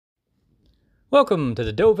Welcome to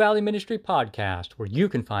the Doe Valley Ministry Podcast, where you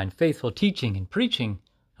can find faithful teaching and preaching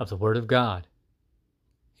of the Word of God.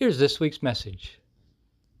 Here's this week's message.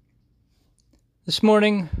 This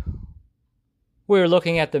morning, we're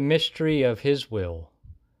looking at the mystery of His will,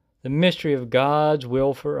 the mystery of God's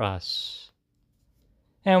will for us.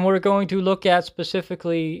 And we're going to look at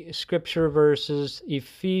specifically Scripture verses,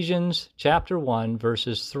 Ephesians chapter 1,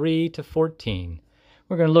 verses 3 to 14.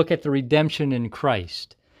 We're going to look at the redemption in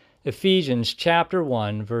Christ. Ephesians chapter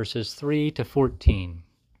 1, verses 3 to 14.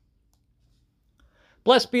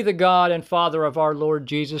 Blessed be the God and Father of our Lord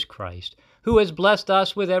Jesus Christ, who has blessed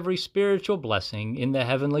us with every spiritual blessing in the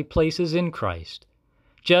heavenly places in Christ,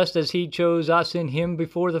 just as He chose us in Him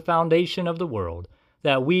before the foundation of the world,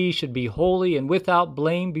 that we should be holy and without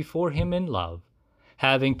blame before Him in love,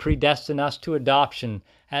 having predestined us to adoption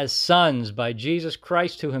as sons by Jesus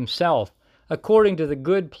Christ to Himself, according to the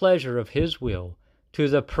good pleasure of His will, to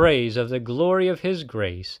the praise of the glory of His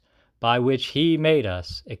grace, by which He made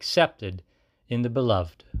us accepted in the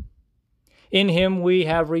Beloved. In Him we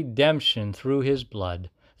have redemption through His blood,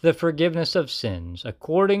 the forgiveness of sins,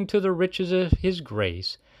 according to the riches of His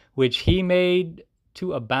grace, which He made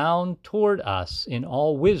to abound toward us in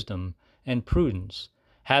all wisdom and prudence,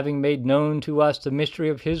 having made known to us the mystery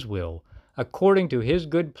of His will, according to His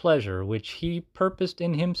good pleasure, which He purposed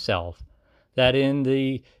in Himself, that in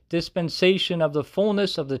the dispensation of the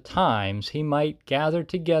fullness of the times He might gather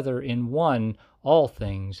together in one all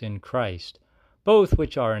things in Christ, both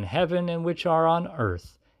which are in heaven and which are on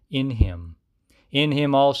earth, in Him. In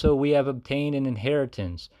Him also we have obtained an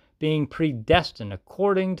inheritance, being predestined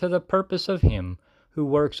according to the purpose of Him who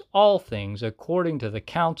works all things according to the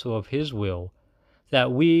counsel of His will,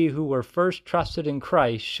 that we who were first trusted in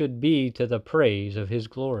Christ should be to the praise of His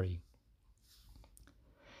glory.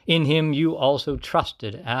 In Him you also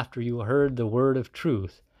trusted after you heard the word of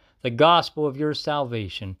truth, the gospel of your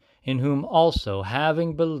salvation, in whom also,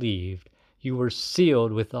 having believed, you were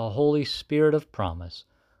sealed with the Holy Spirit of promise,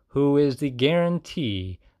 who is the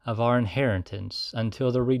guarantee of our inheritance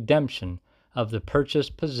until the redemption of the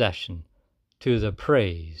purchased possession, to the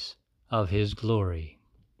praise of His glory.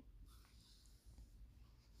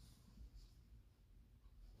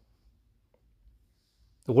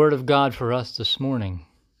 The Word of God for us this morning.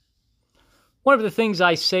 One of the things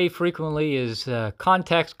I say frequently is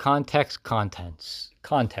context, contents.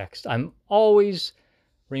 Context. I'm always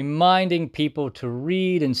reminding people to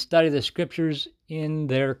read and study the Scriptures in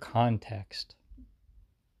their context.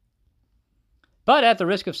 But at the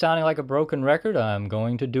risk of sounding like a broken record, I'm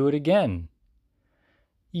going to do it again.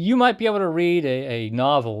 You might be able to read a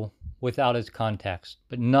novel without its context,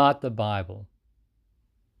 but not the Bible.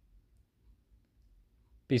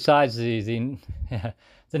 Besides,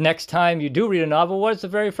 the next time you do read a novel, what is the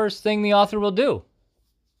very first thing the author will do?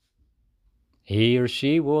 He or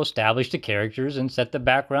she will establish the characters and set the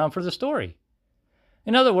background for the story.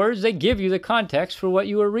 In other words, they give you the context for what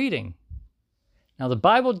you are reading. Now, the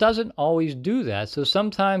Bible doesn't always do that, so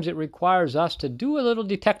sometimes it requires us to do a little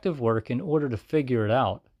detective work in order to figure it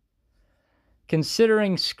out.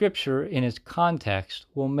 Considering Scripture in its context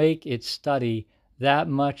will make its study that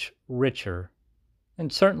much richer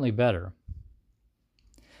and certainly better.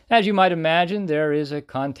 As you might imagine, there is a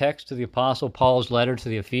context to the Apostle Paul's letter to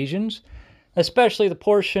the Ephesians, especially the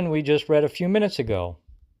portion we just read a few minutes ago.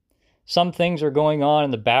 Some things are going on in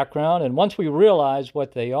the background, and once we realize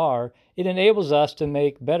what they are, it enables us to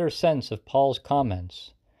make better sense of Paul's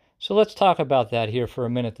comments. So let's talk about that here for a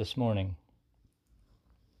minute this morning.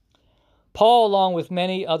 Paul, along with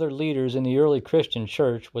many other leaders in the early Christian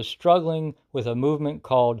church, was struggling with a movement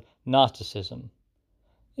called Gnosticism.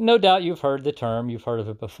 No doubt you've heard the term, you've heard of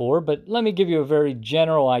it before, but let me give you a very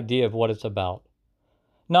general idea of what it's about.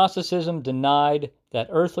 Gnosticism denied that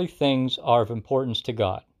earthly things are of importance to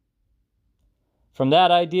God. From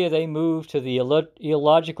that idea, they moved to the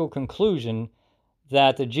illogical conclusion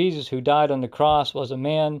that the Jesus who died on the cross was a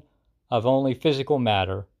man of only physical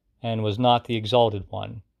matter and was not the exalted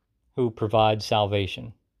one who provides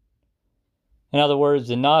salvation. In other words,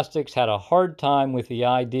 the Gnostics had a hard time with the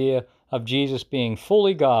idea of Jesus being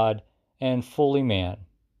fully God and fully man.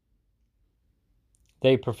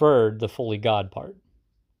 They preferred the fully God part.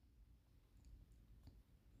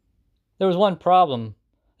 That was one problem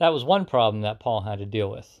that Paul had to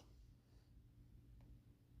deal with.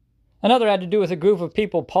 Another had to do with a group of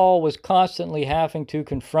people Paul was constantly having to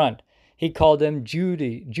confront. He called them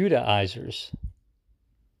Judaizers.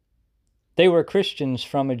 They were Christians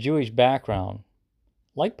from a Jewish background,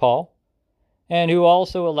 like Paul, and who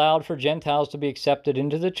also allowed for Gentiles to be accepted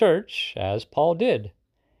into the church, as Paul did.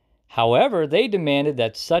 However, they demanded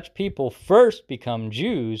that such people first become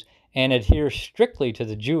Jews and adhere strictly to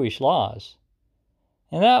the Jewish laws.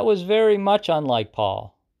 And that was very much unlike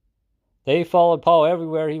Paul. They followed Paul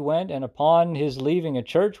everywhere he went, and upon his leaving a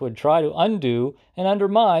church would try to undo and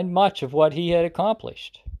undermine much of what he had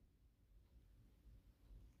accomplished.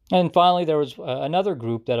 And finally, there was another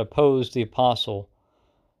group that opposed the apostle,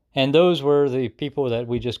 and those were the people that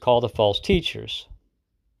we just call the false teachers.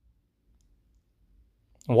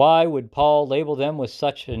 Why would Paul label them with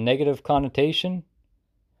such a negative connotation?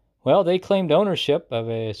 Well, they claimed ownership of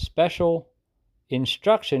a special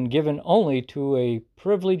instruction given only to a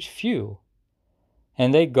privileged few,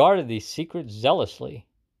 and they guarded these secrets zealously.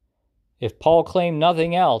 If Paul claimed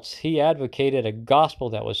nothing else, he advocated a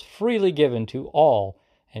gospel that was freely given to all,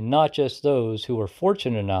 and not just those who were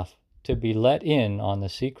fortunate enough to be let in on the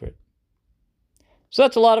secret. So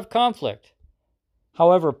that's a lot of conflict.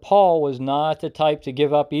 However, Paul was not the type to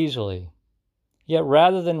give up easily. Yet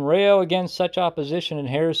rather than rail against such opposition and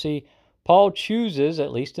heresy, Paul chooses,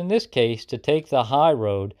 at least in this case, to take the high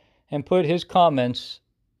road and put his comments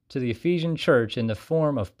to the Ephesian church in the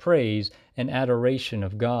form of praise and adoration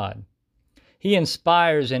of God. He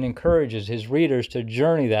inspires and encourages his readers to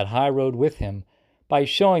journey that high road with him by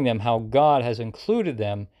showing them how God has included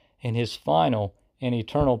them in his final and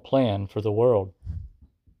eternal plan for the world.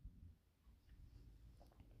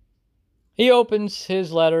 He opens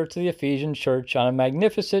his letter to the Ephesian church on a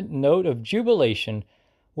magnificent note of jubilation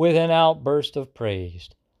with an outburst of praise.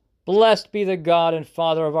 Blessed be the God and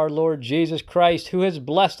Father of our Lord Jesus Christ, who has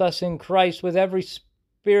blessed us in Christ with every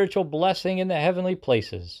spiritual blessing in the heavenly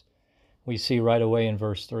places. We see right away in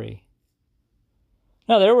verse 3.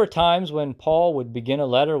 Now, there were times when Paul would begin a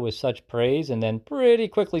letter with such praise and then pretty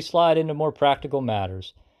quickly slide into more practical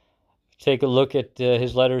matters. Take a look at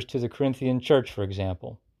his letters to the Corinthian church, for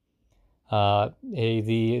example.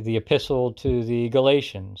 The epistle to the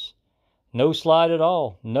Galatians. No slide at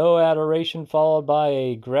all. No adoration followed by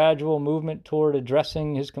a gradual movement toward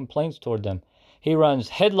addressing his complaints toward them. He runs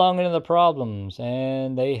headlong into the problems,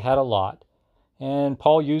 and they had a lot. And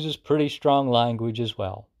Paul uses pretty strong language as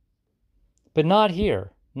well. But not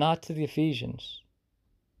here, not to the Ephesians.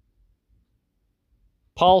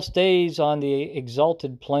 Paul stays on the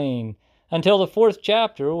exalted plane until the 4th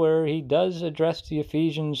chapter, where he does address the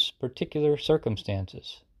Ephesians' particular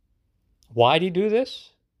circumstances. Why'd he do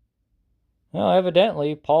this? Well,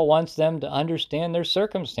 evidently, Paul wants them to understand their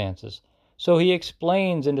circumstances, so he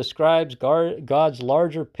explains and describes God's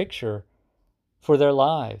larger picture for their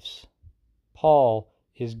lives. Paul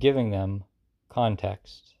is giving them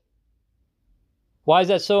context. Why is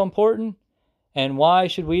that so important? And why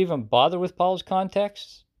should we even bother with Paul's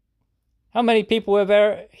context? How many people have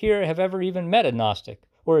ever even met a Gnostic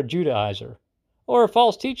or a Judaizer or a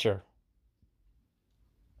false teacher?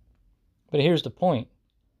 But here's the point.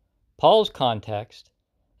 Paul's context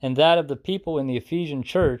and that of the people in the Ephesian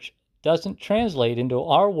church doesn't translate into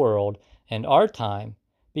our world and our time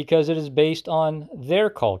because it is based on their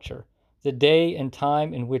culture, the day and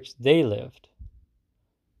time in which they lived.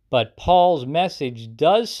 But Paul's message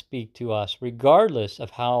does speak to us regardless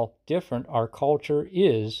of how different our culture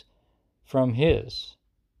is from his.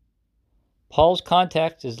 Paul's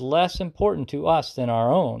context is less important to us than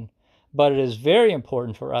our own, but it is very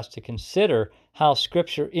important for us to consider how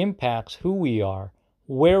Scripture impacts who we are,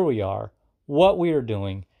 where we are, what we are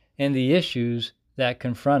doing, and the issues that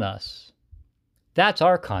confront us. That's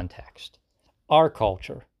our context, our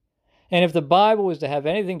culture. And if the Bible is to have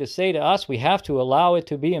anything to say to us, we have to allow it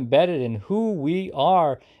to be embedded in who we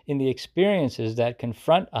are in the experiences that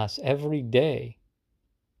confront us every day.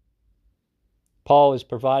 Paul is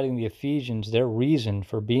providing the Ephesians their reason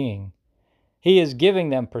for being. He is giving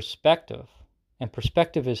them perspective, and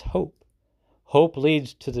perspective is hope. Hope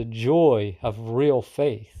leads to the joy of real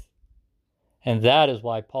faith. And that is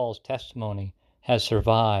why Paul's testimony has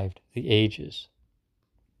survived the ages.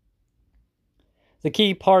 The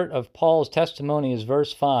key part of Paul's testimony is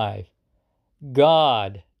verse 5.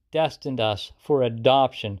 God destined us for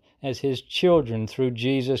adoption as his children through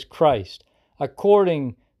Jesus Christ,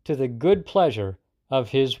 according to the good pleasure of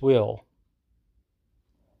his will.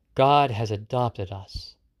 God has adopted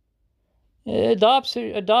us.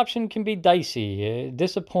 Adoption can be dicey,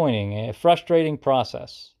 disappointing, a frustrating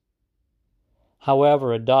process.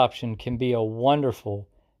 However, adoption can be a wonderful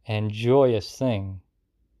and joyous thing.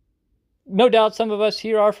 No doubt some of us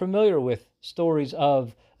here are familiar with stories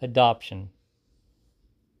of adoption.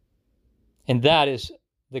 And that is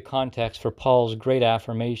the context for Paul's great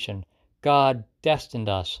affirmation. God destined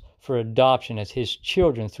us for adoption as his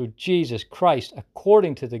children through Jesus Christ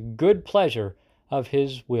according to the good pleasure of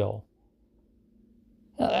his will.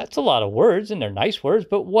 Now, that's a lot of words, and they're nice words,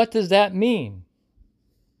 but what does that mean?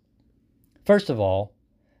 First of all,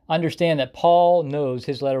 understand that Paul knows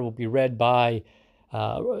his letter will be read by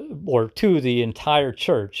or to the entire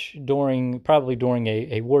church probably during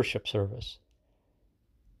a worship service.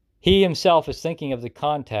 He himself is thinking of the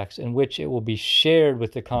context in which it will be shared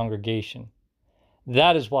with the congregation.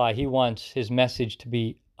 That is why he wants his message to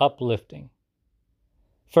be uplifting.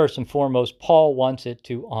 First and foremost, Paul wants it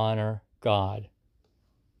to honor God.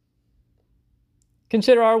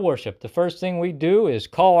 Consider our worship. The first thing we do is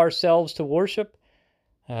call ourselves to worship,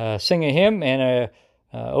 sing a hymn and a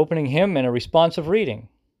opening hymn and a responsive reading.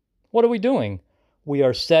 What are we doing? We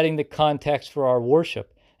are setting the context for our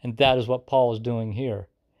worship, and that is what Paul is doing here.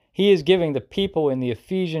 He is giving the people in the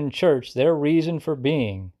Ephesian church their reason for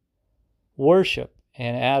being. Worship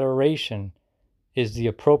and adoration is the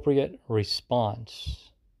appropriate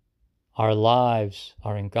response. Our lives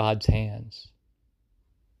are in God's hands.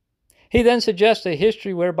 He then suggests a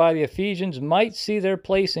history whereby the Ephesians might see their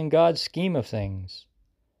place in God's scheme of things.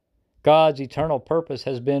 God's eternal purpose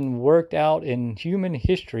has been worked out in human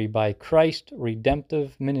history by Christ's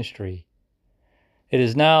redemptive ministry. It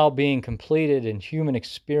is now being completed in human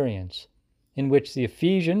experience, in which the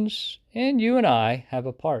Ephesians and you and I have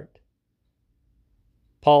a part.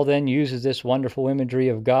 Paul then uses this wonderful imagery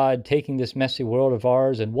of God taking this messy world of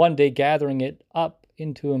ours and one day gathering it up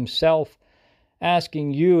into himself,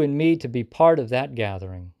 asking you and me to be part of that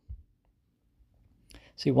gathering.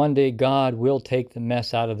 See, one day God will take the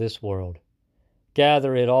mess out of this world,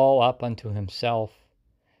 gather it all up unto himself,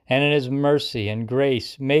 and in his mercy and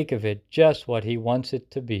grace make of it just what he wants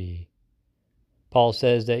it to be. Paul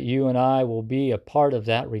says that you and I will be a part of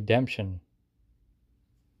that redemption.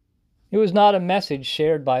 It was not a message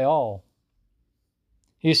shared by all.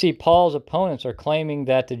 You see, Paul's opponents are claiming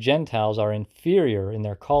that the Gentiles are inferior in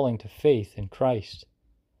their calling to faith in Christ.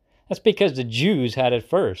 That's because the Jews had it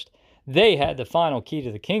first. They had the final key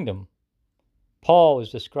to the kingdom. Paul is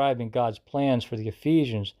describing God's plans for the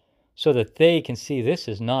Ephesians so that they can see this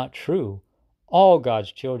is not true. All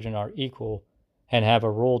God's children are equal and have a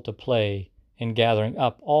role to play in gathering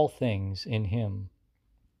up all things in him.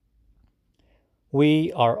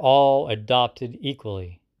 We are all adopted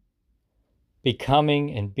equally.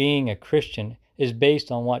 Becoming and being a Christian is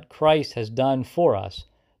based on what Christ has done for us,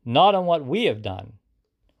 not on what we have done.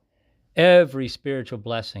 Every spiritual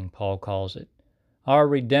blessing, Paul calls it, our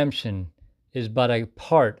redemption is but a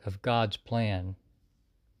part of God's plan.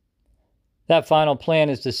 That final plan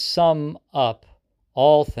is to sum up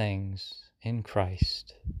all things in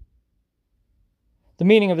Christ. The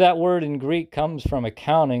meaning of that word in Greek comes from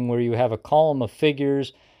accounting, where you have a column of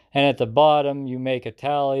figures, and at the bottom you make a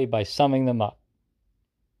tally by summing them up.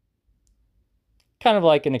 Kind of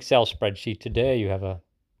like an Excel spreadsheet today. You have a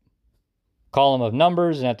column of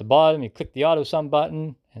numbers, and at the bottom you click the auto sum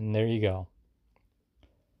button, and there you go.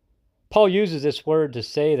 Paul uses this word to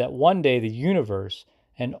say that one day the universe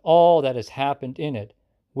and all that has happened in it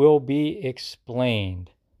will be explained,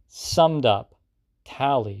 summed up,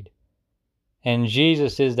 tallied. And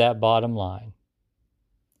Jesus is that bottom line.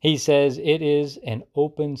 He says it is an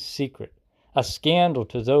open secret, a scandal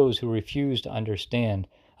to those who refuse to understand,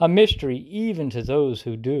 a mystery even to those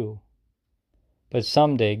who do. But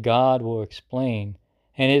someday God will explain,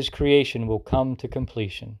 and his creation will come to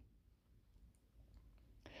completion.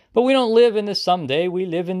 But we don't live in the someday, we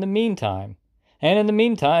live in the meantime. And in the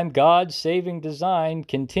meantime, God's saving design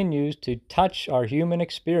continues to touch our human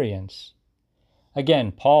experience.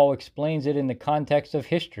 Again, Paul explains it in the context of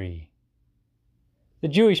history. The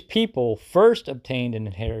Jewish people first obtained an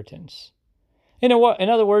inheritance. In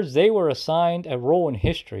other words, they were assigned a role in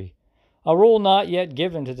history, a role not yet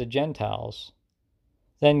given to the Gentiles.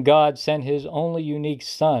 Then God sent his only unique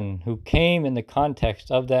Son, who came in the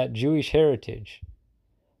context of that Jewish heritage,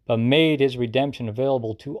 but made his redemption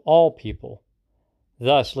available to all people,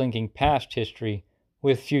 thus linking past history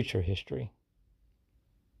with future history.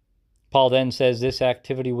 Paul then says this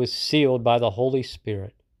activity was sealed by the Holy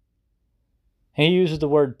Spirit. And he uses the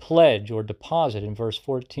word pledge or deposit in verse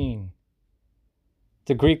 14.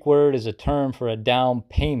 The Greek word is a term for a down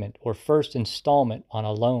payment or first installment on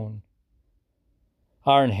a loan.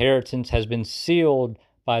 Our inheritance has been sealed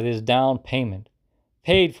by this down payment,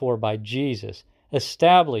 paid for by Jesus,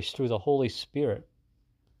 established through the Holy Spirit.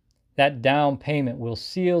 That down payment will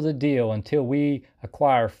seal the deal until we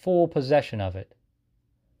acquire full possession of it,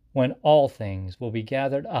 when all things will be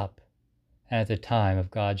gathered up at the time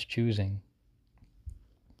of God's choosing.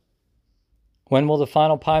 When will the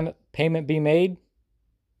final payment be made?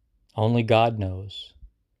 Only God knows.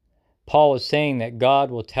 Paul is saying that God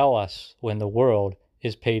will tell us when the world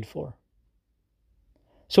is paid for.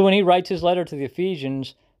 So when he writes his letter to the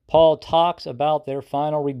Ephesians, Paul talks about their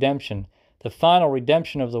final redemption, the final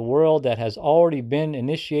redemption of the world that has already been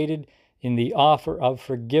initiated in the offer of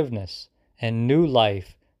forgiveness and new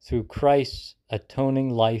life through Christ's atoning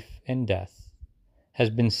life and death, has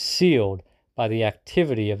been sealed by the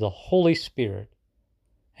activity of the Holy Spirit,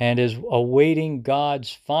 and is awaiting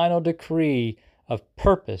God's final decree of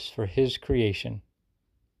purpose for his creation.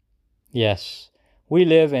 Yes, we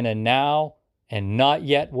live in a now and not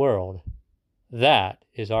yet world. That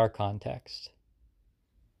is our context.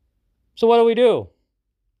 So what do?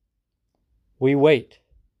 We wait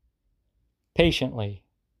patiently,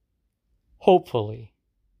 hopefully,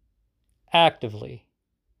 actively,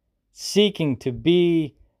 seeking to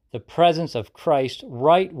be the presence of Christ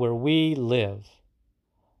right where we live,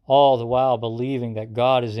 all the while believing that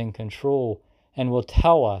God is in control and will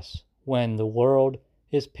tell us when the world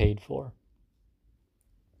is paid for.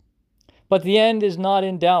 But the end is not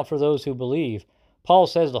in doubt for those who believe. Paul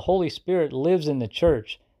says the Holy Spirit lives in the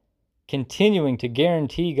church, continuing to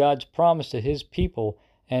guarantee God's promise to his people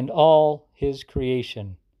and all his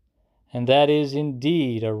creation. And that is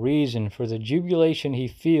indeed a reason for the jubilation he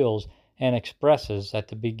feels and expresses at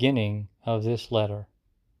the beginning of this letter.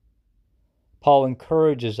 Paul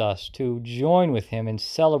encourages us to join with him in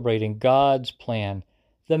celebrating God's plan,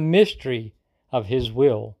 the mystery of his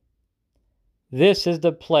will. This is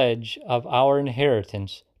the pledge of our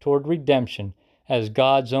inheritance toward redemption as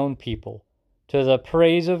God's own people, to the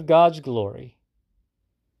praise of God's glory.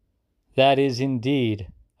 That is indeed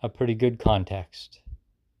a pretty good context,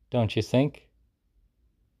 don't you think?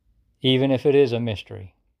 Even if it is a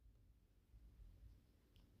mystery.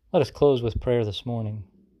 Let us close with prayer this morning.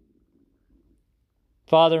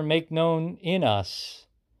 Father, make known in us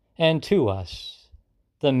and to us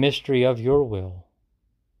the mystery of your will.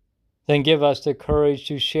 Then give us the courage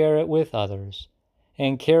to share it with others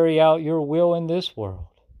and carry out your will in this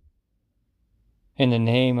world. In the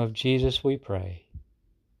name of Jesus we pray.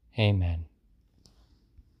 Amen.